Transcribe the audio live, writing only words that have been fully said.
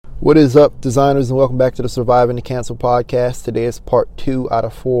What is up, designers, and welcome back to the Surviving the Cancel podcast. Today is part 2 out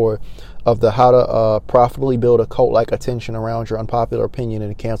of 4 of the How to Profitably Build a Cult-like Attention Around Your Unpopular Opinion in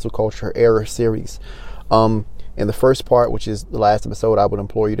the Cancel Culture Era series. In the first part, which is the last episode, I would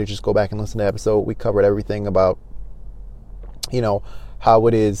implore you to just go back and listen to the episode. We covered everything about, how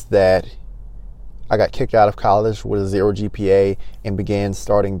it is that I got kicked out of college with a 0 GPA and began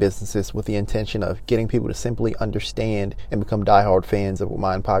starting businesses with the intention of getting people to simply understand and become diehard fans of what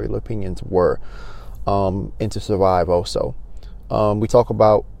my unpopular opinions were, and to survive also. We talk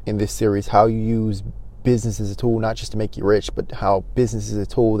about in this series how you use business as a tool, not just to make you rich, but how business is a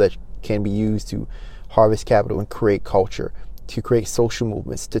tool that can be used to harvest capital and create culture, to create social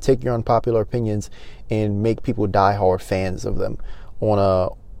movements, to take your unpopular opinions and make people diehard fans of them on a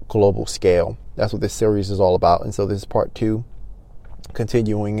global scale. That's what this series is all about. And so this is part 2,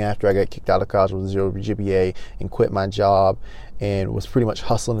 continuing after I got kicked out of college with a 0 GPA and quit my job and was pretty much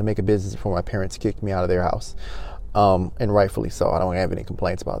hustling to make a business before my parents kicked me out of their house. And rightfully so. I don't have any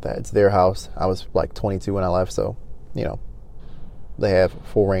complaints about that. It's their house. I was like 22 when I left, so they have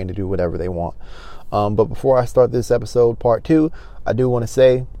full reign to do whatever they want. But before I start this episode, part 2, I do want to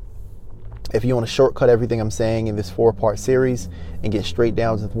say, if you want to shortcut everything I'm saying in this 4-part series and get straight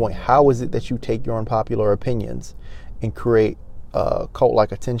down to the point, how is it that you take your unpopular opinions and create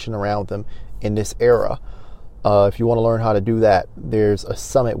cult-like attention around them in this era? If you want to learn how to do that, there's a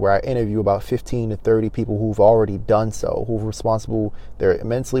summit where I interview about 15 to 30 people who've already done so, who're responsible. They're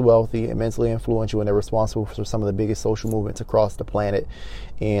immensely wealthy, immensely influential, and they're responsible for some of the biggest social movements across the planet.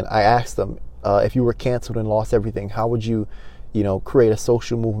 And I asked them, if you were canceled and lost everything, how would you create a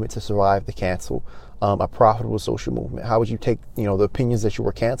social movement to survive the cancel, a profitable social movement? How would you take, the opinions that you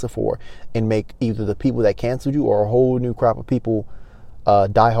were canceled for and make either the people that canceled you or a whole new crop of people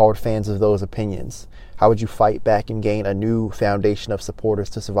diehard fans of those opinions? How would you fight back and gain a new foundation of supporters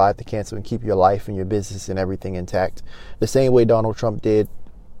to survive the cancel and keep your life and your business and everything intact? The same way Donald Trump did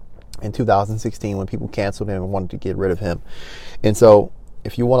in 2016 when people canceled him and wanted to get rid of him. And so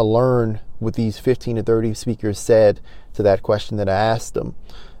if you want to learn what these 15 to 30 speakers said to that question that I asked them,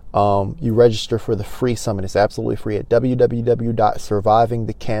 you register for the free summit. It's absolutely free at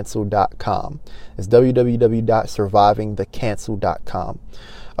www.survivingthecancel.com. It's www.survivingthecancel.com.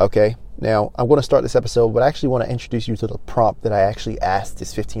 Okay, now I'm going to start this episode, but I actually want to introduce you to the prompt that I actually asked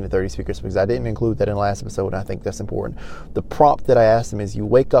these 15 to 30 speakers, because I didn't include that in the last episode, and I think that's important. The prompt that I asked them is, you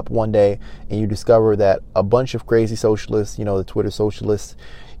wake up one day and you discover that a bunch of crazy socialists, the Twitter socialists,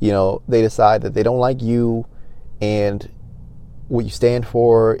 they decide that they don't like you and what you stand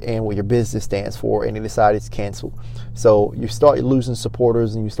for and what your business stands for, and they decide it's canceled. So you start losing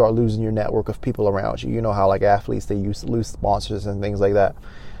supporters and you start losing your network of people around you. You know how like athletes, they used to lose sponsors and things like that.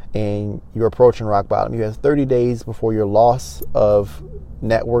 And you're approaching rock bottom. You have 30 days before your loss of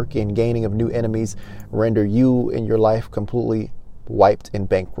network and gaining of new enemies render you and your life completely wiped and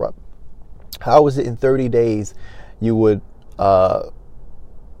bankrupt. How is it in 30 days you would, how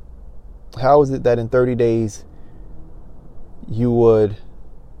is it that in 30 days you would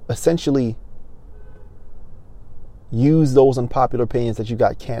essentially use those unpopular opinions that you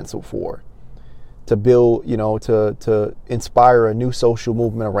got canceled for to build, to inspire a new social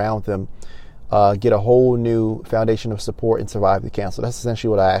movement around them, get a whole new foundation of support and survive the cancel? That's essentially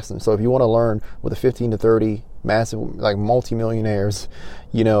what I asked them. So if you want to learn with the 15 to 30 massive, like multimillionaires,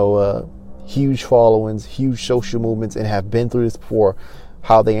 huge followings, huge social movements, and have been through this before,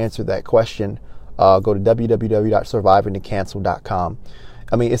 how they answered that question, go to www.survivingthecancel.com.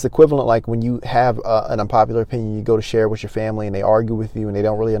 I mean, it's equivalent like when you have an unpopular opinion, you go to share with your family and they argue with you and they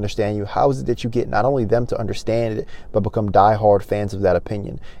don't really understand you. How is it that you get not only them to understand it, but become diehard fans of that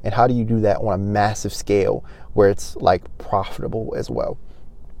opinion? And how do you do that on a massive scale where it's like profitable as well?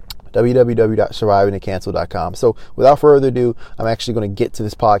 www.survivingthecancel.com. So without further ado, I'm actually going to get to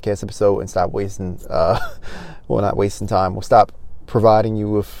this podcast episode and stop wasting, not wasting time. We'll stop providing you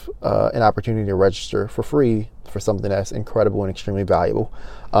with an opportunity to register for free for something that's incredible and extremely valuable.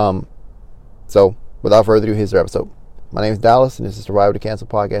 So without further ado, here's our episode. My name is Dallas, and this is Surviving the Cancel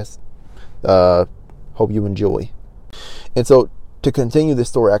podcast. Hope you enjoy. And so to continue this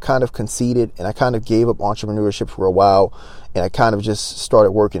story, I kind of conceded and I kind of gave up entrepreneurship for a while, and I kind of just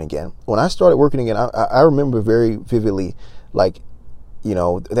started working again. When I started working again, I remember very vividly, like,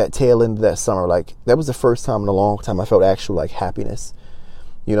 that tail end of that summer, like that was the first time in a long time I felt actual like happiness,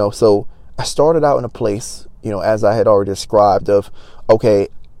 so I started out in a place, as I had already described, of, okay,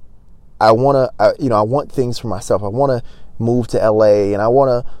 I want things for myself. I want to move to LA and I want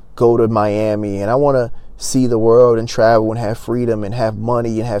to go to Miami and I want to see the world and travel and have freedom and have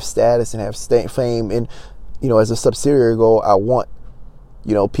money and have status and have fame. And, as a subsidiary goal, I want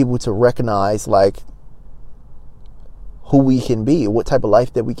people to recognize like who we can be, what type of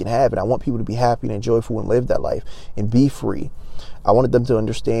life that we can have. And I want people to be happy and joyful and live that life and be free. I wanted them to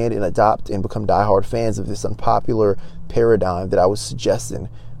understand and adopt and become diehard fans of this unpopular paradigm that I was suggesting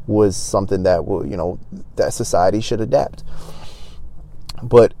was something that that society should adapt.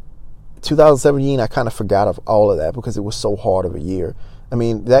 But 2017, I kind of forgot of all of that because it was so hard of a year. I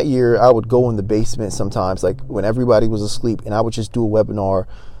mean, that year I would go in the basement sometimes, like when everybody was asleep, and I would just do a webinar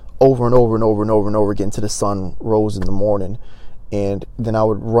over and over and over and over and over again till the sun rose in the morning. And then I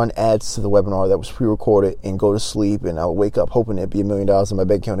would run ads to the webinar that was pre-recorded and go to sleep, and I would wake up hoping there'd be $1 million in my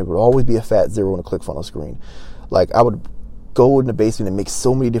bank account. It would always be a fat zero on the ClickFunnels screen. Like, I would go in the basement and make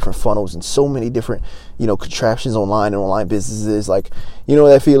so many different funnels and so many different, contraptions online and online businesses. Like,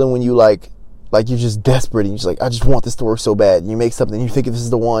 that feeling when you like you're just desperate and you're just like, I just want this to work so bad. And you make something, you think this is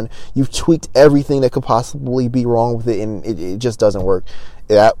the one. You've tweaked everything that could possibly be wrong with it, and it just doesn't work.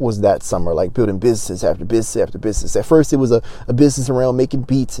 That was that summer, like building business after business after business. At first, it was a business around making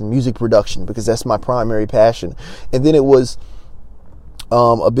beats and music production because that's my primary passion. And then it was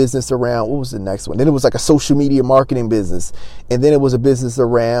a business around, what was the next one? Then it was like a social media marketing business. And then it was a business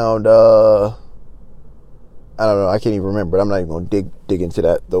around, I don't know, I can't even remember. I'm not even going to dig into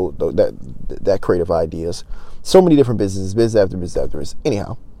that creative ideas. So many different businesses, business after business after business.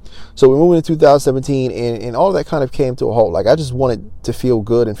 Anyhow, so we moved into 2017, and all of that kind of came to a halt. Like, I just wanted to feel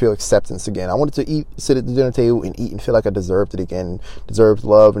good and feel acceptance again. I wanted to sit at the dinner table and eat and feel like I deserved it again, deserved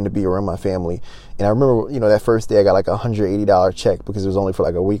love and to be around my family. And I remember, that first day I got like a $180 check because it was only for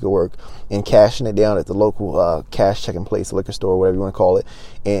like a week of work, and cashing it down at the local cash checking place, liquor store, whatever you want to call it,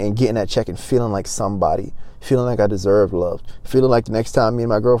 and getting that check and feeling like somebody, feeling like I deserved love, feeling like the next time me and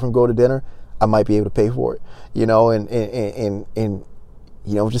my girlfriend go to dinner, I might be able to pay for it, and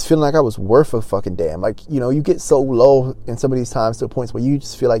just feeling like I was worth a fucking damn. Like, you get so low in some of these times to points where you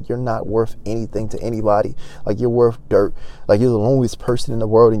just feel like you're not worth anything to anybody. Like, you're worth dirt. Like, you're the loneliest person in the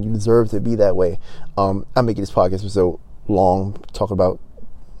world and you deserve to be that way. I'm making this podcast for so long, talking about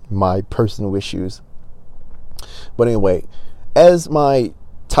my personal issues. But anyway, as my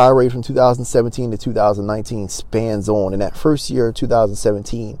tirade from 2017 to 2019 spans on, in that first year of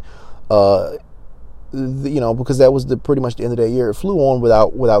 2017, because that was pretty much the end of that year, it flew on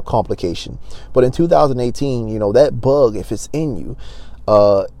without complication. But in 2018, that bug, if it's in you,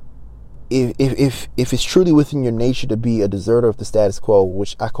 if it's truly within your nature to be a deserter of the status quo,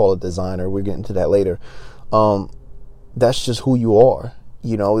 which I call a designer, we'll get into that later. That's just who you are.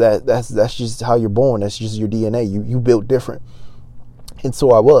 That's just how you're born. That's just your DNA. You built different. And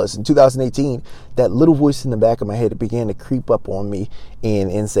so I was. In 2018, that little voice in the back of my head began to creep up on me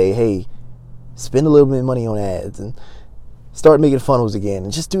and say, hey, spend a little bit of money on ads and start making funnels again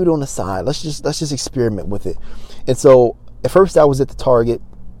and just do it on the side. Let's just experiment with it. And so at first I was at the Target,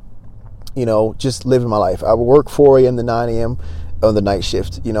 just living my life. I would work 4 a.m. to 9 a.m. on the night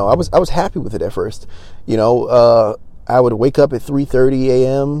shift. I was happy with it at first. I would wake up at 3:30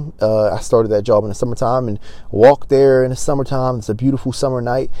 a.m. I started that job in the summertime and walk there in the summertime. It's a beautiful summer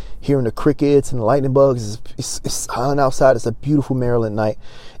night, hearing the crickets and the lightning bugs. It's silent outside. It's a beautiful Maryland night,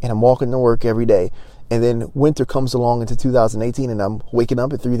 and I'm walking to work every day. And then winter comes along into 2018, and I'm waking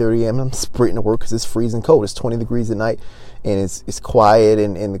up at 3:30 a.m. and I'm sprinting to work because it's freezing cold. It's 20 degrees at night, and it's quiet,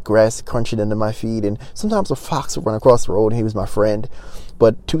 and the grass is crunching under my feet. And sometimes a fox would run across the road, and he was my friend.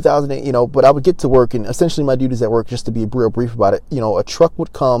 But 2008, but I would get to work, and essentially my duties at work, just to be real brief about it, a truck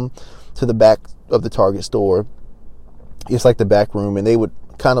would come to the back of the Target store. It's like the back room, and they would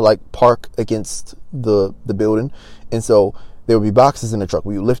kind of like park against the building. And so there would be boxes in the truck.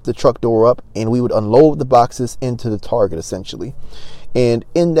 We would lift the truck door up, and we would unload the boxes into the Target, essentially. And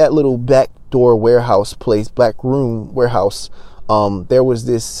in that little back door warehouse place, back room warehouse, there was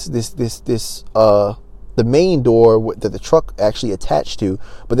this the main door that the truck actually attached to,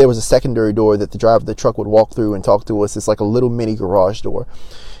 but there was a secondary door that the driver of the truck would walk through and talk to us. It's like a little mini garage door.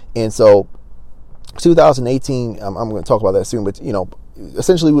 And so 2018, I'm going to talk about that soon, but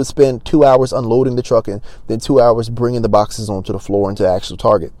essentially we would spend 2 hours unloading the truck and then 2 hours bringing the boxes onto the floor into actual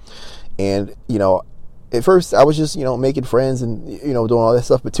Target. And at first I was just making friends and doing all that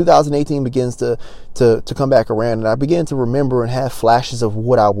stuff, but 2018 begins to come back around, and I began to remember and have flashes of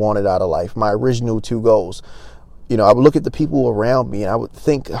what I wanted out of life, my original 2 goals. I would look at the people around me, and I would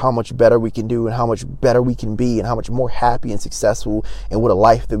think how much better we can do and how much better we can be and how much more happy and successful and what a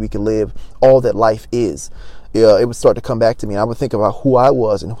life that we can live, all that life is. It would start to come back to me, and I would think about who I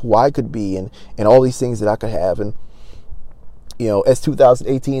was and who I could be and all these things that I could have. And as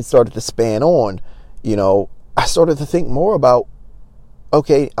 2018 started to span on, I started to think more about,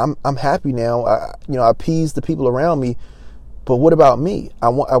 okay, I'm happy now. I appeased the people around me. But what about me? I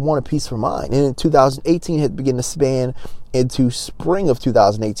want a piece for mine. And in 2018 had begun to span into spring of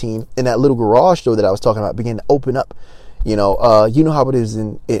 2018, and that little garage door that I was talking about began to open up. You know how it is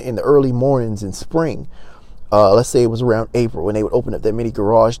in the early mornings in spring. Let's say it was around April, and they would open up that mini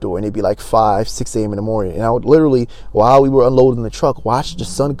garage door, and it'd be like 5, 6 a.m. in the morning. And I would literally, while we were unloading the truck, watch the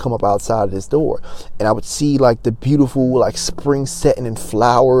sun come up outside of this door. And I would see like the beautiful like spring setting and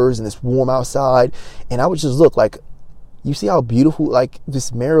flowers, and it's warm outside. And I would just look like, you see how beautiful like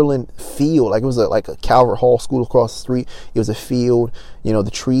this Maryland field, like it was like a Calvert Hall School across the street. It was a field, you know, the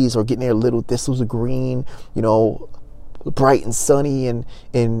trees are getting their little thistles of green, you know, bright and sunny,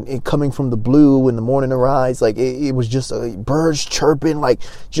 and coming from the blue in the morning arise. Like it was just birds chirping, like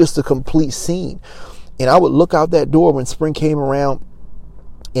just a complete scene. And I would look out that door when spring came around,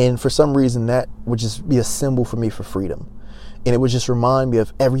 and for some reason that would just be a symbol for me for freedom. And it would just remind me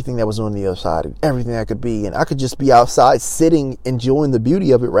of everything that was on the other side, everything I could be. And I could just be outside sitting, enjoying the beauty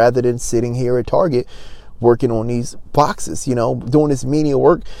of it, rather than sitting here at Target working on these boxes, you know, doing this menial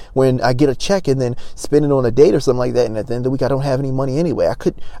work when I get a check and then spend it on a date or something like that. And at the end of the week, I don't have any money anyway. I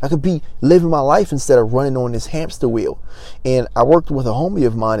could be living my life instead of running on this hamster wheel. And I worked with a homie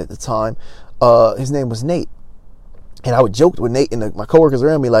of mine at the time. His name was Nate. And I would joke with Nate and my coworkers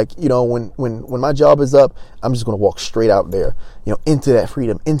around me, like, you know, when my job is up, I'm just going to walk straight out there, you know, into that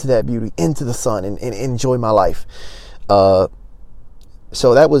freedom, into that beauty, into the sun, and enjoy my life. So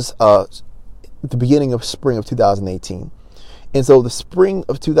that was the beginning of spring of 2018. And so the spring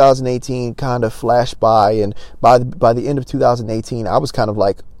of 2018 kind of flashed by, and by the end of 2018, I was kind of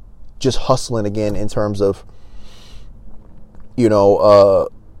like just hustling again in terms of, you know,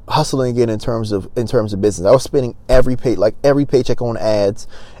 in terms of business. I was spending every paycheck on ads,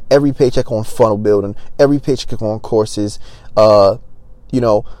 every paycheck on funnel building, every paycheck on courses. You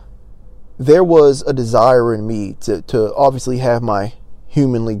know, there was a desire in me to obviously have my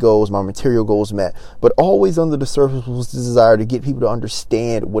humanly goals, my material goals met, but always under the surface was the desire to get people to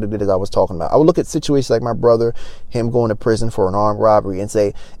understand what it is I was talking about. I would look at situations like my brother, him going to prison for an armed robbery, and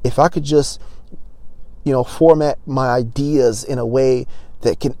say, if I could just, you know, format my ideas in a way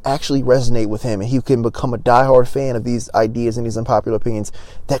that can actually resonate with him, and he can become a diehard fan of these ideas and these unpopular opinions,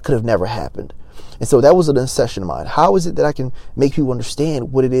 that could have never happened. And so that was an obsession of mine. How is it that I can make people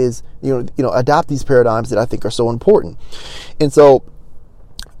understand what it is, you know, adopt these paradigms that I think are so important? And so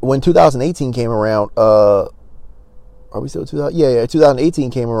when 2018 came around, are we still 2000? Yeah,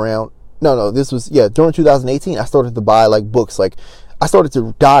 2018 came around. During 2018, I started to buy like books. Like I started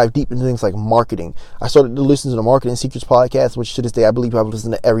to dive deep into things like marketing. I started to listen to the Marketing Secrets podcast, which to this day, I believe I've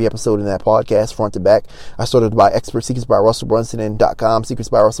listened to every episode in that podcast, front to back. I started to buy Expert Secrets by Russell Brunson and .com Secrets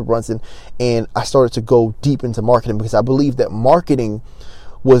by Russell Brunson. And I started to go deep into marketing because I believe that marketing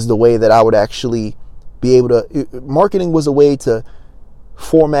was the way that I would actually be able to, marketing was a way to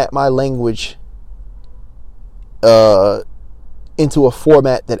format my language into a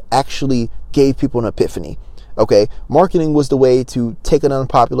format that actually gave people an epiphany. Okay, marketing was the way to take an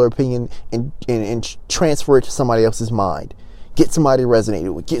unpopular opinion and transfer it to somebody else's mind, get somebody to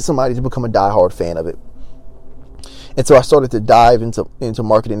resonate with, get somebody to become a diehard fan of it. And so I started to dive into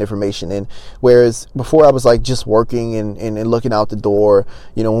marketing information. And whereas before I was like just working and looking out the door,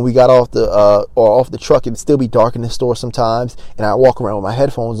 you know, when we got off the truck, it'd still be dark in the store sometimes. And I walk around with my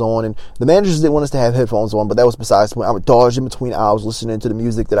headphones on, and the managers didn't want us to have headphones on, but that was besides the point. I would dodge in between aisles listening to the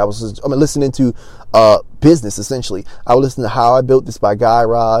music that I was listening to, business essentially. I would listen to How I Built This by Guy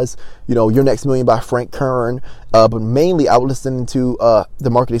Raz, you know, Your Next Million by Frank Kern. But mainly I would listen to the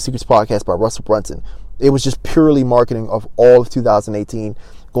Marketing Secrets podcast by Russell Brunson. It was just purely marketing of all of 2018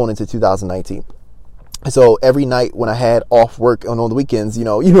 going into 2019. So every night when I had off work and on the weekends, you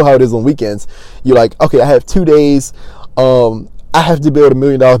know how it is on weekends. You're like, okay, I have 2 days. I have to build $1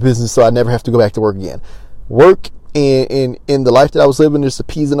 million business so I never have to go back to work again. Work in the life that I was living, just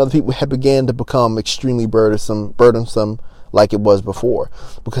appeasing other people, had began to become extremely burdensome like it was before,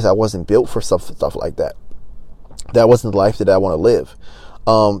 because I wasn't built for stuff like that. That wasn't the life that I want to live.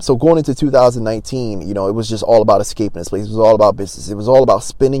 So going into 2019, you know, it was just all about escaping this place. It was all about business. It was all about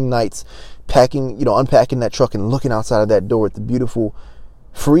spending nights unpacking that truck and looking outside of that door at the beautiful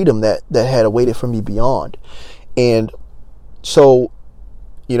freedom that had awaited for me beyond. And so,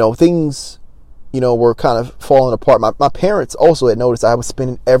 you know, things, you know, were kind of falling apart. My parents also had noticed I was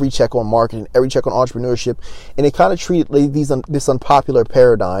spending every check on marketing, every check on entrepreneurship, and they kind of treated this unpopular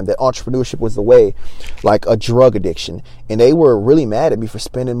paradigm that entrepreneurship was the way, like a drug addiction. And they were really mad at me for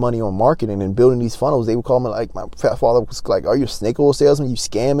spending money on marketing and building these funnels. They would call me, like, my father was like, "Are you a snake oil salesman? You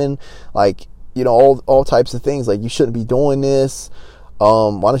scamming?" Like, you know, all types of things. Like, you shouldn't be doing this.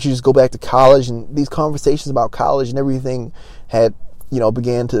 Why don't you just go back to college? And these conversations about college and everything had,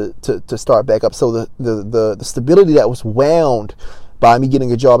 began to start back up. So the stability that was wound by me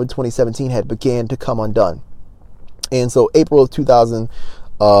getting a job in 2017 had began to come undone. And so April of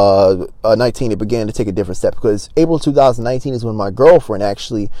 2019, it began to take a different step, because April 2019 is when my girlfriend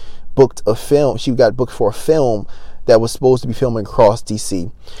actually booked a film. She got booked for a film that was supposed to be filming across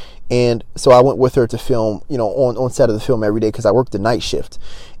DC. And so I went with her to film, on set of the film every day, because I worked the night shift.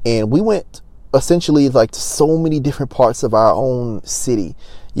 And we went essentially like to so many different parts of our own city.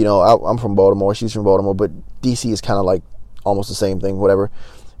 I'm from Baltimore, she's from Baltimore, but DC is kind of like almost the same thing, whatever.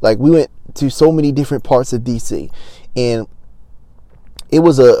 Like, we went to so many different parts of DC, and it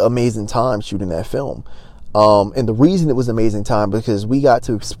was an amazing time shooting that film. And the reason it was an amazing time, because we got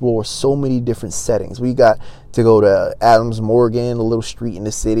to explore so many different settings. We got to go to Adams Morgan, a little street in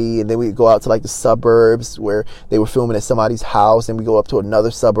the city, and then we'd go out to like the suburbs where they were filming at somebody's house, and we go up to another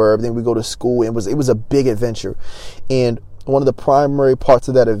suburb, then we go to school. And it was a big adventure. And one of the primary parts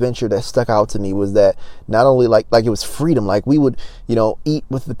of that adventure that stuck out to me was that not only like it was freedom, like we would, eat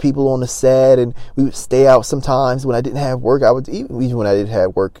with the people on the set, and we would stay out sometimes when I didn't have work. I would even when I didn't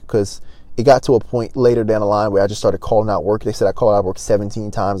have work, because it got to a point later down the line where I just started calling out work. They said I called out work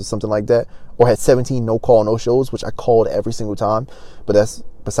 17 times or something like that, or had 17 no call, no shows, which I called every single time. But that's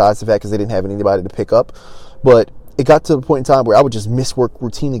besides the fact, because they didn't have anybody to pick up. But it got to the point in time where I would just miss work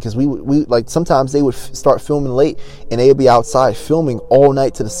routinely, because we like, sometimes they would start filming late, and they would be outside filming all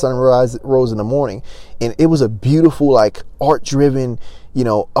night to the sunrise rose in the morning. And it was a beautiful, like, art driven,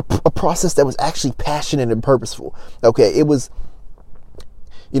 a process that was actually passionate and purposeful. Okay, it was,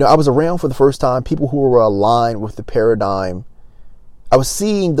 I was around for the first time people who were aligned with the paradigm. I was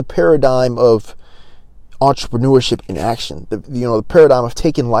seeing the paradigm of entrepreneurship in action. The paradigm of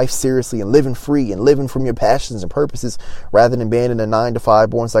taking life seriously and living free and living from your passions and purposes rather than being in a 9-to-5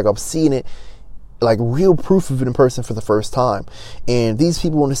 born cycle. I'm seeing it, like, real proof of it in person for the first time. And these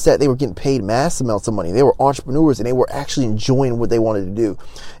people on the set, they were getting paid massive amounts of money. They were entrepreneurs, and they were actually enjoying what they wanted to do.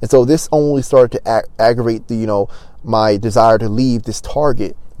 And so this only started to aggravate my desire to leave this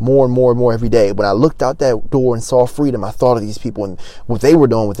target more and more and more every day. When I looked out that door and saw freedom, I thought of these people and what they were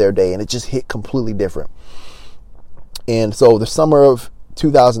doing with their day, and it just hit completely different. And so the summer of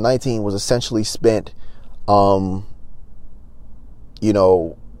 2019 was essentially spent, working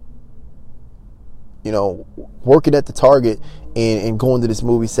at the Target and going to this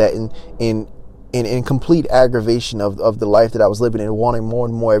movie set and in complete aggravation of the life that I was living and wanting more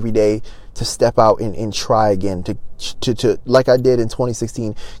and more every day to step out and try again, to like I did in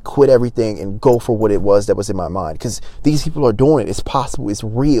 2016, quit everything and go for what it was that was in my mind. Because these people are doing it. It's possible. It's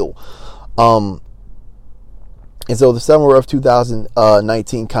real. And so the summer of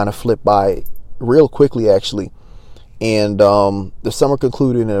 2019 kind of flipped by real quickly, actually. And the summer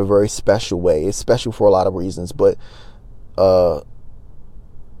concluded in a very special way. It's special for a lot of reasons, but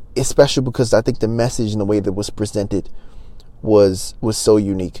it's special because I think the message and the way that was presented was so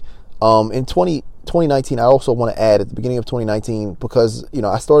unique. In 2019, I also want to add, at the beginning of 2019, because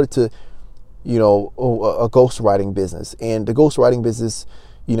I started to a ghostwriting business, and the ghostwriting business,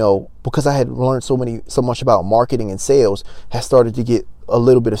 because I had learned so much about marketing and sales, has started to get a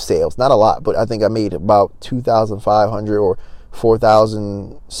little bit of sales. Not a lot, but I think I made about 2,500 or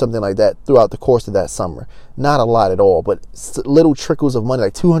 4,000, something like that, throughout the course of that summer. Not a lot at all, but little trickles of money,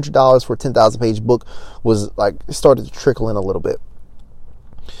 like $200 for a 10,000 page book was like, it started to trickle in a little bit.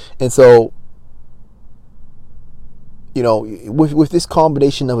 And so, with this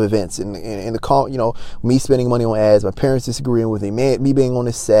combination of events and me spending money on ads, my parents disagreeing with me being on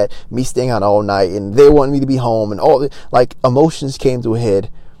this set, me staying out all night, and they wanting me to be home, and all the, like, emotions came to a head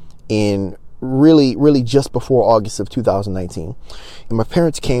in really, really just before August of 2019. And my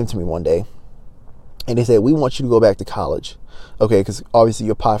parents came to me one day and they said, "We want you to go back to college." Okay, because obviously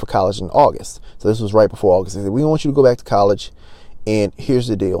you apply for college in August. So this was right before August. They said, "We want you to go back to college, and here's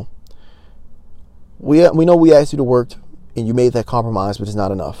the deal. We know we asked you to work and you made that compromise, but it's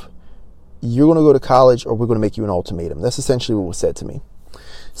not enough. You're going to go to college, or we're going to make you an ultimatum." That's essentially what was said to me.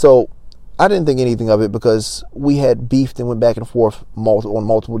 So I didn't think anything of it, because we had beefed and went back and forth on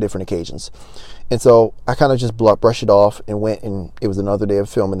multiple different occasions. And so I kind of just brushed it off and went, and it was another day of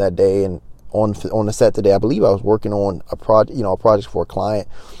filming that day. And on the set today, I believe I was working on a project for a client,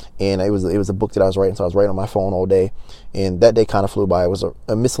 and it was a book that I was writing. So I was writing on my phone all day, and that day kind of flew by. It was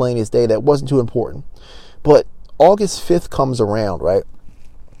a miscellaneous day that wasn't too important. But August 5th comes around, right?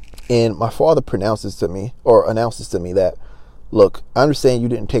 And my father announced this to me that, "Look, I understand you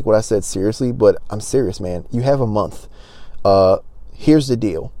didn't take what I said seriously, but I'm serious, man. You have a month. Here's the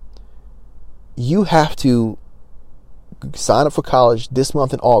deal. You have to sign up for college this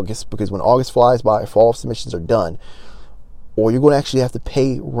month in August, because when August flies by, fall submissions are done, or you're going to actually have to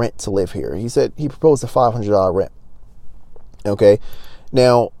pay rent to live here. He said he proposed a $500 rent. Okay,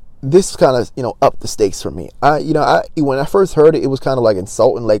 now this kind of upped the stakes for me. When I first heard it, it was kind of like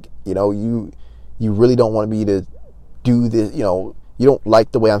insulting, like you really don't want me to do this. You don't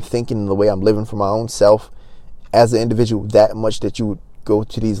like the way I'm thinking and the way I'm living for my own self as an individual that much that you would go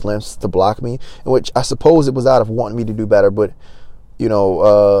to these lengths to block me. In which I suppose it was out of wanting me to do better, but I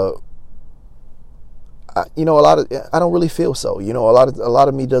don't really feel so. A lot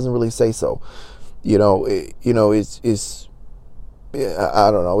of me doesn't really say so. I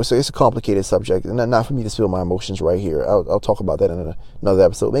don't know. It's a complicated subject, and not for me to spill my emotions right here. I'll talk about that in another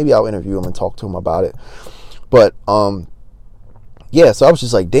episode. Maybe I'll interview him and talk to him about it. But yeah. So I was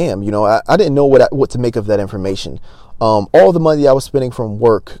just like, damn. I didn't know what to make of that information. All the money I was spending from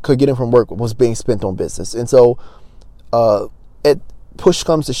work, was being spent on business, and so push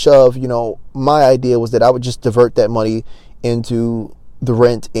comes to shove, my idea was that I would just divert that money into the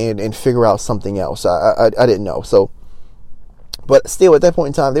rent and figure out something else. I didn't know. So. But still, at that point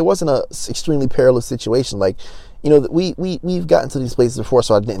in time, there wasn't a extremely perilous situation. Like, we've gotten to these places before,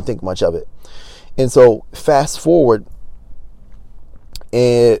 so I didn't think much of it. And so, fast forward,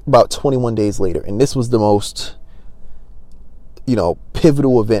 about 21 days later, and this was the most,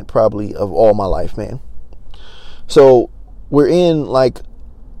 pivotal event probably of all my life, man. So, we're in like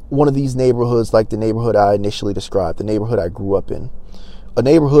one of these neighborhoods, like the neighborhood I initially described, the neighborhood I grew up in, a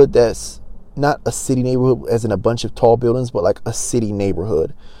neighborhood that's not a city neighborhood as in a bunch of tall buildings, but like a city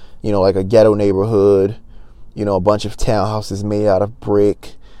neighborhood, like a ghetto neighborhood, a bunch of townhouses made out of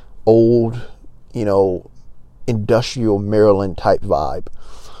brick, old, industrial Maryland type vibe.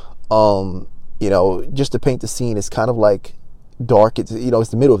 Just to paint the scene, it's kind of like dark. It's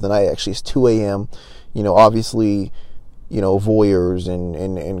the middle of the night, actually. It's 2 a.m. Obviously, voyeurs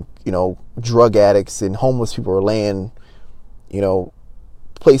and drug addicts and homeless people are laying,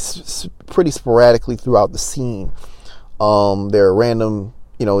 placed pretty sporadically throughout the scene. There are random,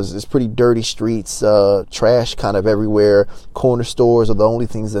 it's pretty dirty streets, trash kind of everywhere. Corner stores are the only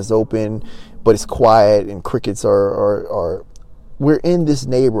things that's open, but it's quiet and crickets are. We're in this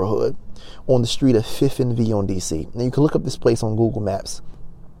neighborhood on the street of 5th and V on DC. Now you can look up this place on Google Maps.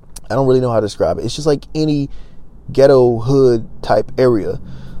 I don't really know how to describe it. It's just like any ghetto hood type area,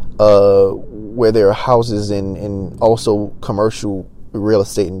 where there are houses and also commercial real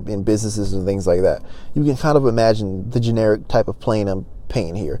estate and businesses and things like that. You can kind of imagine the generic type of plane I'm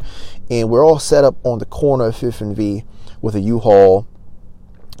painting here. And we're all set up on the corner of 5th and V with a U-Haul,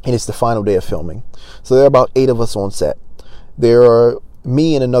 and it's the final day of filming. So there are about 8 of us on set. There are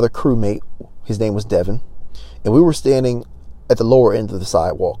me and another crewmate. His name was Devin. And we were standing at the lower end of the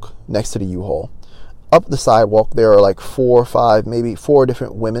sidewalk next to the U-Haul. Up the sidewalk, there are like 4 or 5, maybe 4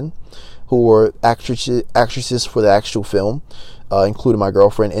 different women who were actresses for the actual film, including my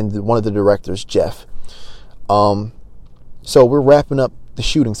girlfriend and one of the directors, Jeff. So we're wrapping up the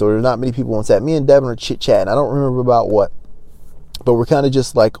shooting, so there's not many people on set. Me and Devin are chit-chatting. I don't remember about what, but we're kind of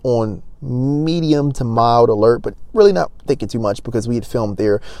just like on medium to mild alert, but really not thinking too much because we had filmed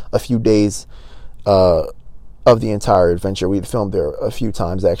there a few days of the entire adventure. We had filmed there a few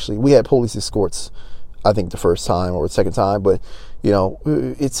times, actually. We had police escorts, I think the first time or the second time, but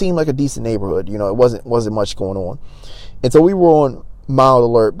it seemed like a decent neighborhood. It wasn't much going on. And so we were on mild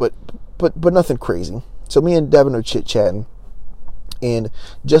alert, but nothing crazy. So me and Devin are chit-chatting, and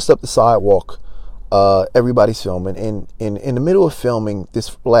just up the sidewalk, everybody's filming. And in the middle of filming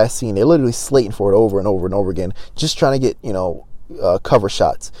this last scene, they're literally slating for it over and over and over again, just trying to get, cover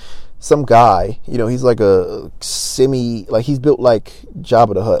shots. Some guy, he's like a he's built like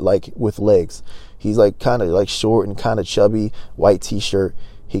Jabba the Hutt, like with legs. He's like kind of like short and kind of chubby, white t-shirt.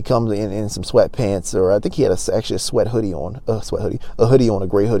 He comes in some sweatpants, or I think he had actually a sweat hoodie on, a hoodie on, a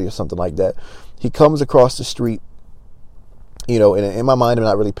gray hoodie or something like that. He comes across the street, and in my mind, I'm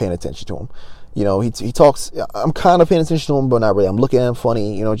not really paying attention to him. He talks, I'm kind of paying attention to him, but not really. I'm looking at him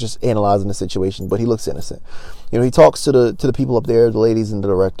funny, just analyzing the situation, but he looks innocent. He talks to the people up there, the ladies and the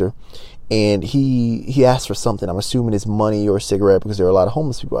director, and he asks for something. I'm assuming it's money or a cigarette because there are a lot of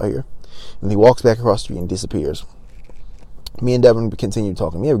homeless people out here. And he walks back across the street and disappears. Me and Devin continue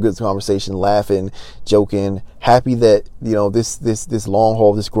talking. We have a good conversation, laughing, joking, happy that, this long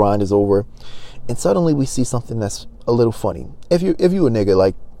haul, this grind is over. And suddenly we see something that's a little funny. If you a nigga,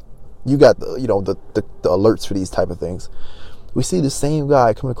 like, you got the alerts for these type of things. We see the same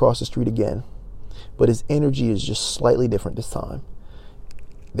guy coming across the street again, but his energy is just slightly different this time.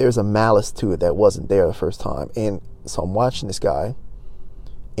 There's a malice to it that wasn't there the first time. And so I'm watching this guy,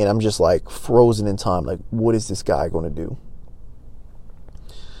 And I'm just like frozen in time. Like, what is this guy going to do?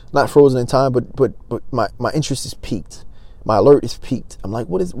 Not frozen in time, but my interest is peaked. My alert is peaked. I'm like,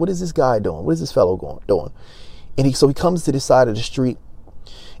 what is this guy doing? What is this fellow doing? And he comes to this side of the street,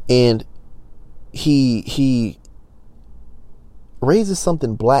 and he raises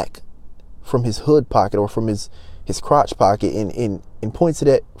something black from his hood pocket or from his crotch pocket and points it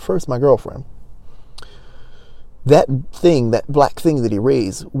at first my girlfriend. That black thing that he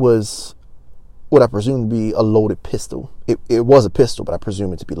raised was what I presume to be a loaded pistol. It was a pistol, but I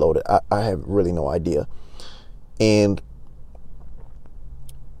presume it to be loaded. I have really no idea. And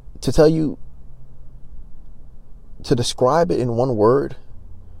to describe it in one word,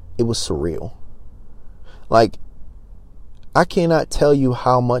 it was surreal. Like, I cannot tell you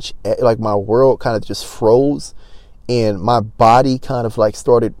how much, like, my world kind of just froze and my body kind of like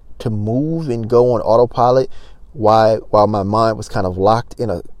started to move and go on autopilot while my mind was kind of locked in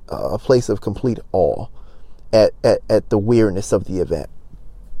a place of complete awe at the weirdness of the event.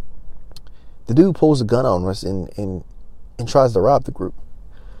 The dude pulls a gun on us and tries to rob the group.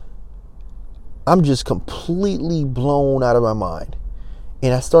 I'm just completely blown out of my mind.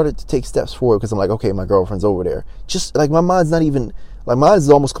 And I started to take steps forward because I'm like, okay, my girlfriend's over there. Just like my mind's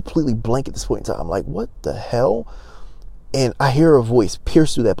almost completely blank at this point in time. I'm like, what the hell? And I hear a voice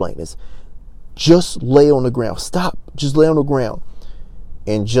pierce through that blankness. Just lay on the ground. Stop. Just lay on the ground.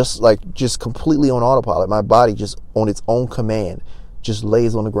 And just completely on autopilot, my body just on its own command just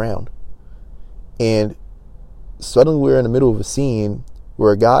lays on the ground. And suddenly we're in the middle of a scene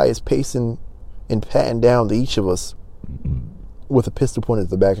where a guy is pacing and patting down to each of us with a pistol pointed at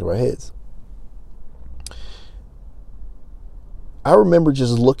the back of our heads. I remember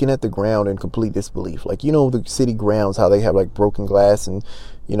just looking at the ground in complete disbelief. Like, you know, the city grounds, how they have like broken glass and,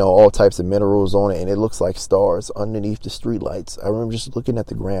 you know, all types of minerals on it, and it looks like stars underneath the streetlights. I remember just looking at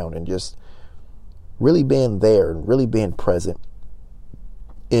the ground and just really being there and really being present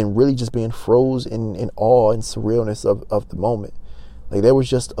and really just being froze in awe and surrealness of the moment. Like, there was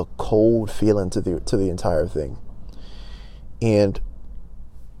just a cold feeling to the entire thing. And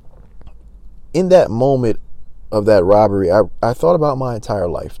in that moment of that robbery, I thought about my entire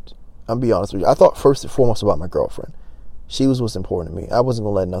life. I'm gonna be honest with you. I thought first and foremost about my girlfriend. She was what's important to me. I wasn't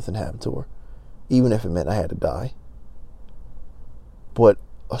gonna let nothing happen to her, even if it meant I had to die. But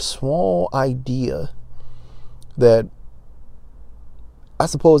a small idea that I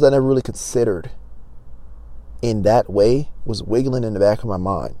suppose I never really considered in that way was wiggling in the back of my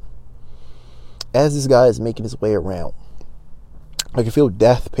mind. As this guy is making his way around, I can feel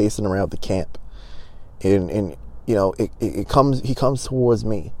death pacing around the camp. And you know, he comes towards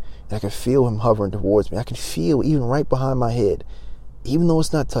me, and I can feel him hovering towards me. I can feel, even right behind my head, even though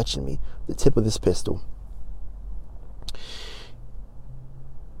it's not touching me, the tip of this pistol.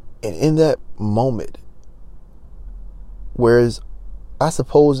 And in that moment, whereas I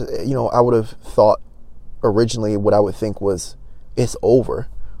suppose, you know, I would have thought originally what I would think was, it's over.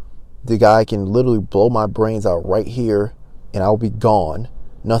 The guy can literally blow my brains out right here, and I'll be gone.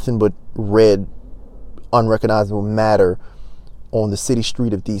 Nothing but red, unrecognizable matter on the city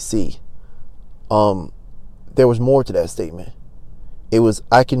street of DC. There was more to that statement. It was,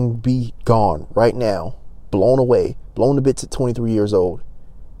 I can be gone right now, blown away, blown to bits at 23 years old,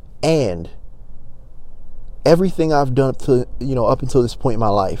 and everything I've done to, you know, up until this point in my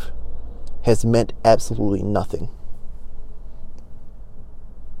life has meant absolutely nothing.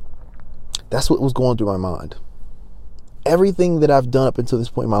 That's what was going through my mind. Everything that I've done up until this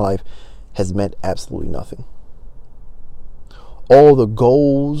point in my life has meant absolutely nothing. All the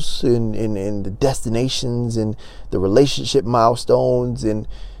goals and the destinations and the relationship milestones and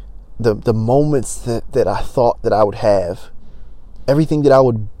the moments that I thought that I would have, everything that I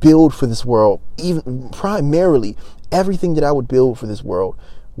would build for this world, even primarily everything that I would build for this world,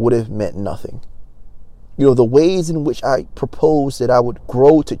 would have meant nothing. You know, the ways in which I proposed that I would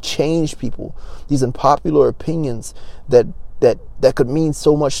grow to change people, these unpopular opinions that could mean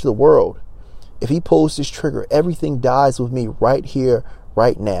so much to the world. If he pulls this trigger, everything dies with me right here,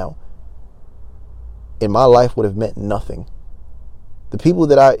 right now. And my life would have meant nothing. The people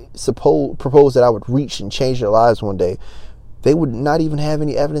that I proposed that I would reach and change their lives one day, they would not even have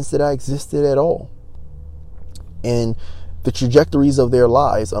any evidence that I existed at all. And the trajectories of their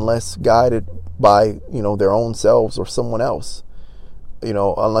lives, unless guided by, you know, their own selves or someone else, you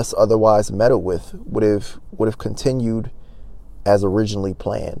know, unless otherwise meddled with, would have continued as originally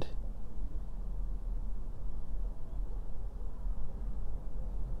planned.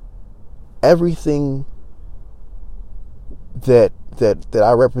 Everything that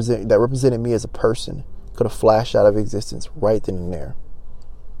I represent, that represented me as a person, could have flashed out of existence right then and there.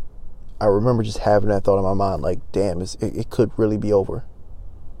 I remember just having that thought in my mind, like, damn, it could really be over.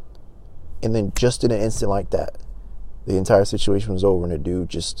 And then just in an instant like that, the entire situation was over, and the dude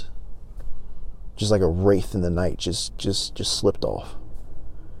just like a wraith in the night, just slipped off.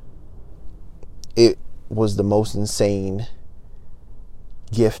 It was the most insane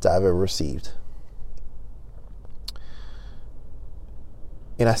gift I've ever received.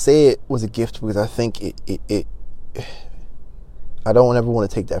 And I say it was a gift because I think it I don't ever want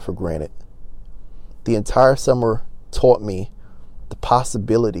to take that for granted. The entire summer taught me the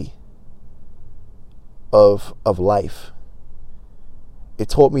possibility of life. It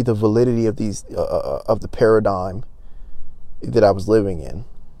taught me the validity of these of the paradigm that I was living in.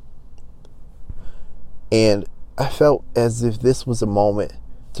 And I felt as if this was a moment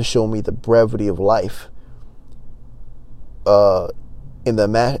to show me the brevity of life. In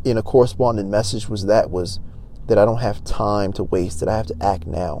a corresponding message was that I don't have time to waste, that I have to act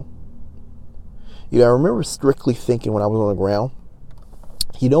now. You know, I remember strictly thinking when I was on the ground,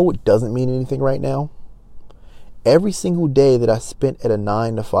 you know what doesn't mean anything right now? Every single day that I spent at a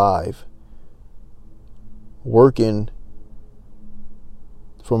 9 to 5 working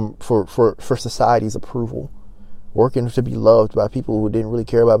for society's approval, working to be loved by people who didn't really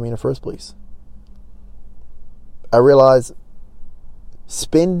care about me in the first place. I realized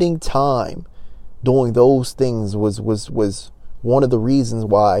spending time doing those things was one of the reasons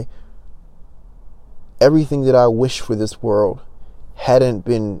why everything that I wish for this world hadn't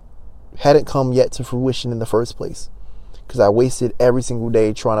come yet to fruition in the first place. Because I wasted every single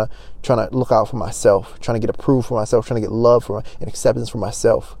day trying to look out for myself, trying to get approval for myself, trying to get love and acceptance for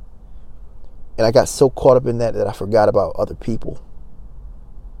myself. And I got so caught up in that I forgot about other people.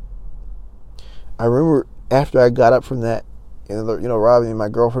 I remember after I got up from that, Robbie and my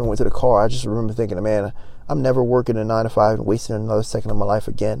girlfriend went to the car, I just remember thinking, man, I'm never working a 9 to 5 and wasting another second of my life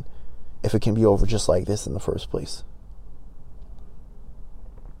again if it can be over just like this in the first place.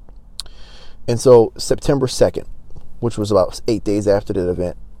 And so September 2nd, which was about 8 days after the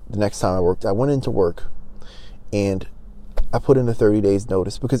event, the next time I worked, I went into work and I put in a 30 days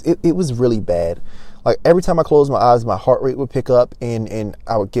notice because it was really bad. Like every time I closed my eyes, my heart rate would pick up and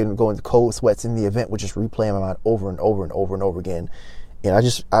I would go into cold sweats, and the event would just replay in my mind over and over and over and over again. And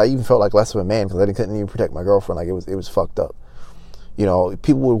I even felt like less of a man because I couldn't even protect my girlfriend. Like it was fucked up. You know,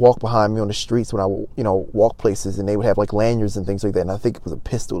 people would walk behind me on the streets when I would, walk places, and they would have like lanyards and things like that. And I think it was a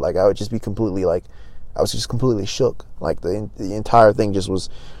pistol. Like I would just be completely I was just completely shook. Like the entire thing just was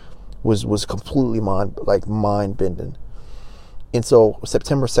completely mind bending. And so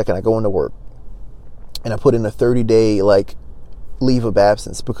September 2nd, I go into work and I put in a 30-day leave of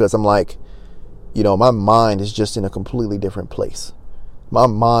absence because I'm like, my mind is just in a completely different place. My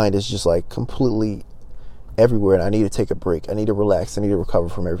mind is just completely everywhere, and I need to take a break. I need to relax. I need to recover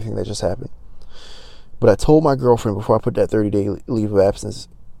from everything that just happened. But I told my girlfriend before I put that 30-day leave of absence,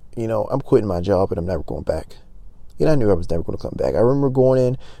 I'm quitting my job and I'm never going back. And I knew I was never going to come back. I remember going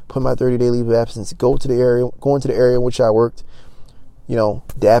in, putting my 30-day leave of absence, going to the area in which I worked,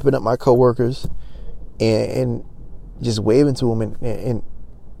 dapping up my coworkers and just waving to them.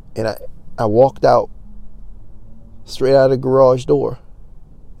 And I walked out straight out of the garage door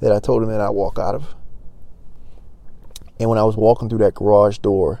that I told them that I'd walk out of. And when I was walking through that garage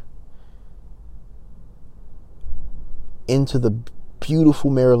door into the beautiful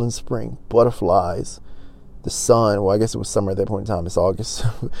Maryland spring, butterflies, the sun, well, I guess it was summer at that point in time, it's August,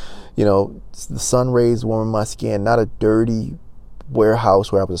 the sun rays warming my skin, not a dirty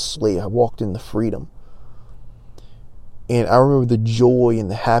warehouse where I was a slave. I walked in the freedom. And I remember the joy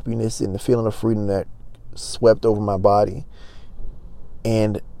and the happiness and the feeling of freedom that swept over my body.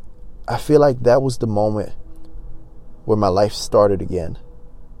 And I feel like that was the moment where my life started again.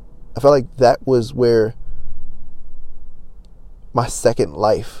 I felt like that was where my second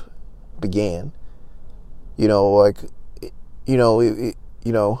life began. There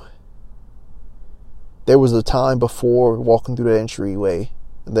was a time before walking through the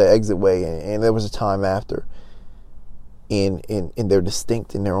exit way, and there was a time after. And they're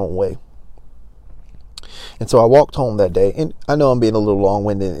distinct in their own way. And so I walked home that day, and I know I'm being a little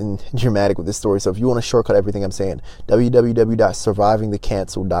long-winded and dramatic with this story, so if you want to shortcut everything I'm saying,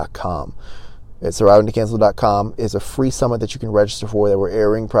 www.survivingthecancel.com. At survivingthecancel.com is a free summit that you can register for that we're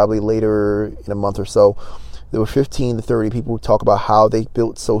airing probably later in a month or so. There were 15 to 30 people who talk about how they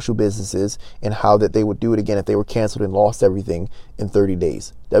built social businesses and how that they would do it again if they were canceled and lost everything in 30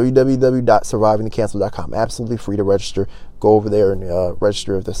 days. www.survivingthecancel.com. Absolutely free to register. Go over there and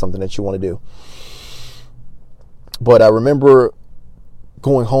register if there's something that you want to do. But I remember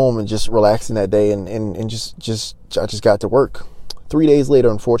going home and just relaxing that day and I just got to work. 3 days later,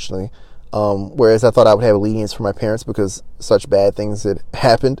 unfortunately, Whereas I thought I would have lenience from my parents because such bad things had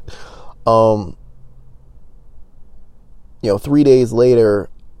happened. 3 days later,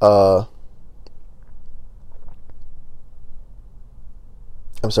 I'm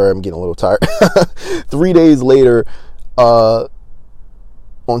sorry, I'm getting a little tired. 3 days later, on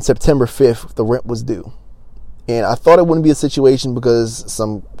September 5th, the rent was due. And I thought it wouldn't be a situation because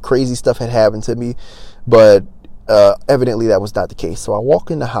some crazy stuff had happened to me, but evidently that was not the case. So I walk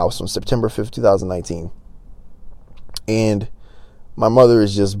in the house on September 5th, 2019, and my mother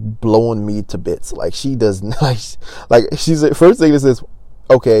is just blowing me to bits. Like, she does not, like she's the first thing that says,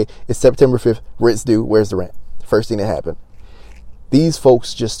 okay, it's September 5th, rent's due, where's the rent? First thing that happened. These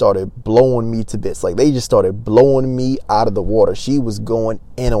folks just started blowing me to bits. Like, they just started blowing me out of the water. She was going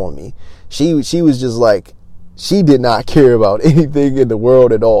in on me. She was just like, she did not care about anything in the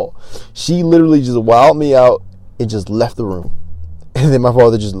world at all. She literally just wowed me out and just left the room. And then my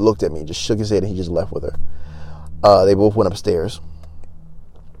father just looked at me, just shook his head, and he just left with her. They both went upstairs.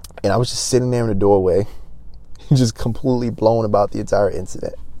 And I was just sitting there in the doorway, just completely blown about the entire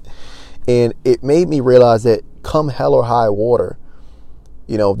incident. And it made me realize that come hell or high water,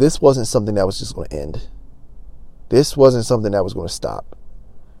 this wasn't something that was just going to end. This wasn't something that was going to stop.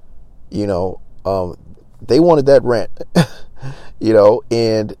 They wanted that rent,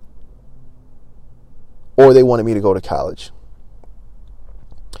 or they wanted me to go to college.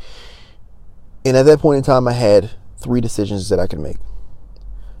 And at that point in time, I had 3 decisions that I could make.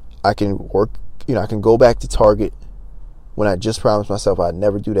 I can work, I can go back to Target when I just promised myself I'd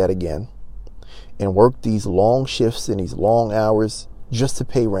never do that again, and work these long shifts and these long hours just to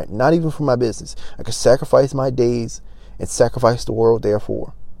pay rent, not even for my business. I could sacrifice my days and sacrifice the world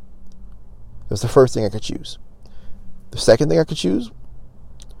therefore. That was the first thing I could choose. The second thing I could choose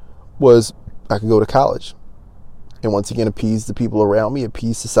was I could go to college and once again appease the people around me,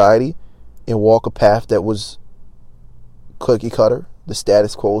 appease society, and walk a path that was cookie cutter, the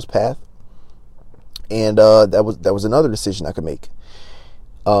status quo's path. And that was another decision I could make.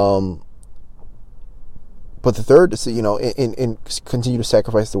 But the third, and continue to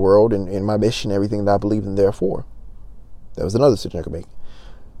sacrifice the world and my mission, everything that I believed in therefore. That was another decision I could make.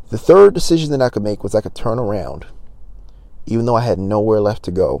 The third decision that I could make was I could turn around, even though I had nowhere left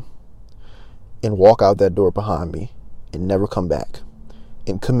to go, and walk out that door behind me and never come back,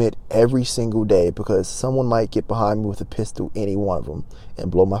 and commit every single day because someone might get behind me with a pistol, any one of them, and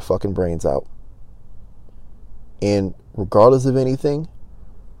blow my fucking brains out. And regardless of anything,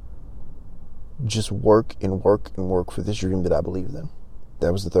 just work and work and work for this dream that I believed in.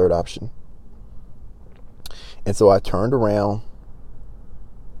 That was the third option. And so I turned around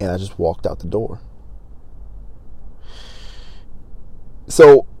and I just walked out the door.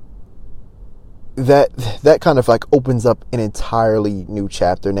 So that kind of like opens up an entirely new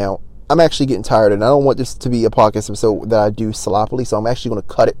chapter. Now, I'm actually getting tired, and I don't want this to be a podcast episode that I do sloppily, so I'm actually going to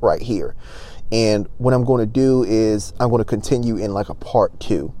cut it right here. And what I'm going to do is I'm going to continue in like a part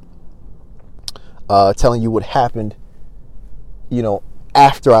 2. Telling you what happened,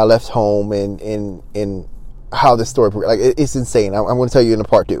 after I left home and how this story, like, it's insane. I'm going to tell you in a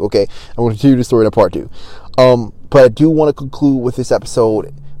part 2, okay? I'm going to tell you the story in a part 2. But I do want to conclude with this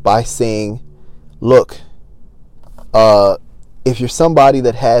episode by saying, look, if you're somebody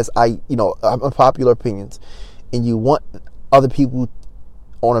that has, unpopular opinions, and you want other people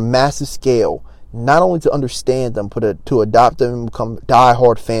on a massive scale, not only to understand them, but to adopt them and become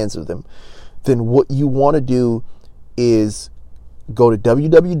diehard fans of them, then what you want to do is go to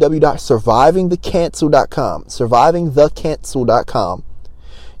www.survivingthecancel.com. Survivingthecancel.com.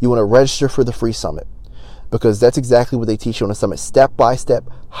 You want to register for the free summit, because that's exactly what they teach you on the summit, step by step,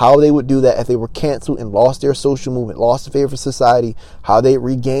 how they would do that if they were canceled and lost their social movement, lost the favor of society, how they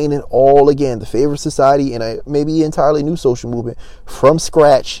regain it all again, the favor of society and a maybe entirely new social movement from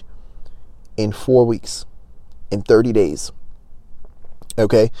scratch in 4 weeks, in 30 days.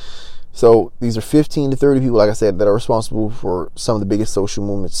 Okay? So these are 15 to 30 people, like I said, that are responsible for some of the biggest social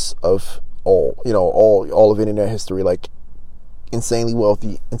movements of all of internet history, like insanely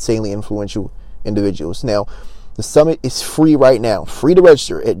wealthy, insanely influential individuals. Now, the summit is free right now, free to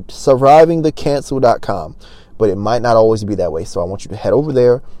register at survivingthecancel.com, but it might not always be that way. So I want you to head over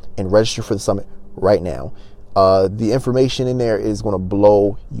there and register for the summit right now. The information in there is going to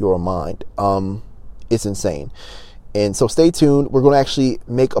blow your mind. It's insane. And so stay tuned. We're going to actually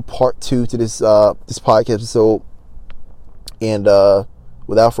make a part 2 to this podcast episode. And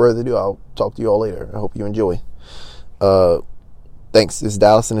without further ado, I'll talk to you all later. I hope you enjoy. Thanks. This is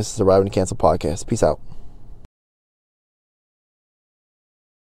Dallas, and this is the Surviving the Cancel podcast. Peace out.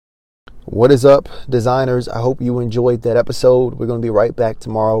 What is up, designers? I hope you enjoyed that episode. We're going to be right back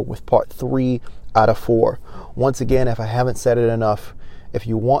tomorrow with part 3 out of 4. Once again, if I haven't said it enough, if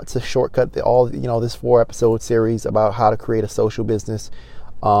you want to shortcut this 4-episode series about how to create a social business,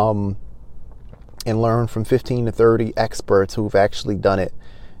 and learn from 15 to 30 experts who've actually done it.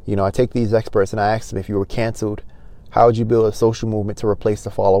 I take these experts and I ask them, if you were canceled, how would you build a social movement to replace the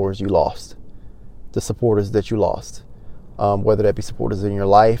followers you lost, the supporters that you lost, whether that be supporters in your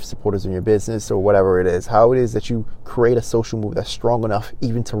life, supporters in your business, or whatever it is, how it is that you create a social movement that's strong enough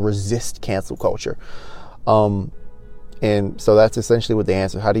even to resist cancel culture. And so that's essentially what the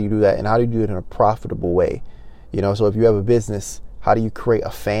answer. How do you do that? And how do you do it in a profitable way? So if you have a business, how do you create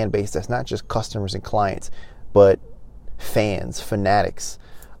a fan base that's not just customers and clients, but fans, fanatics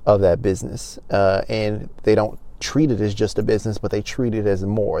of that business? And they don't treat it as just a business, but they treat it as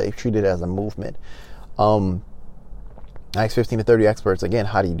more. They treat it as a movement. I asked 15 to 30 experts, again,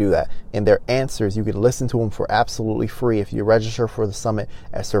 how do you do that? And their answers, you can listen to them for absolutely free if you register for the summit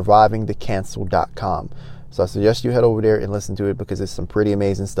at survivingthecancel.com. So I suggest you head over there and listen to it, because it's some pretty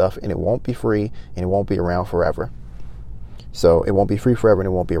amazing stuff, and it won't be free, and it won't be around forever. So it won't be free forever, and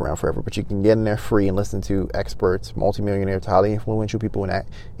it won't be around forever, but you can get in there free and listen to experts, multimillionaires, highly influential people, and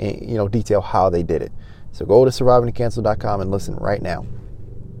detail how they did it. So go to survivingthecancel.com and listen right now.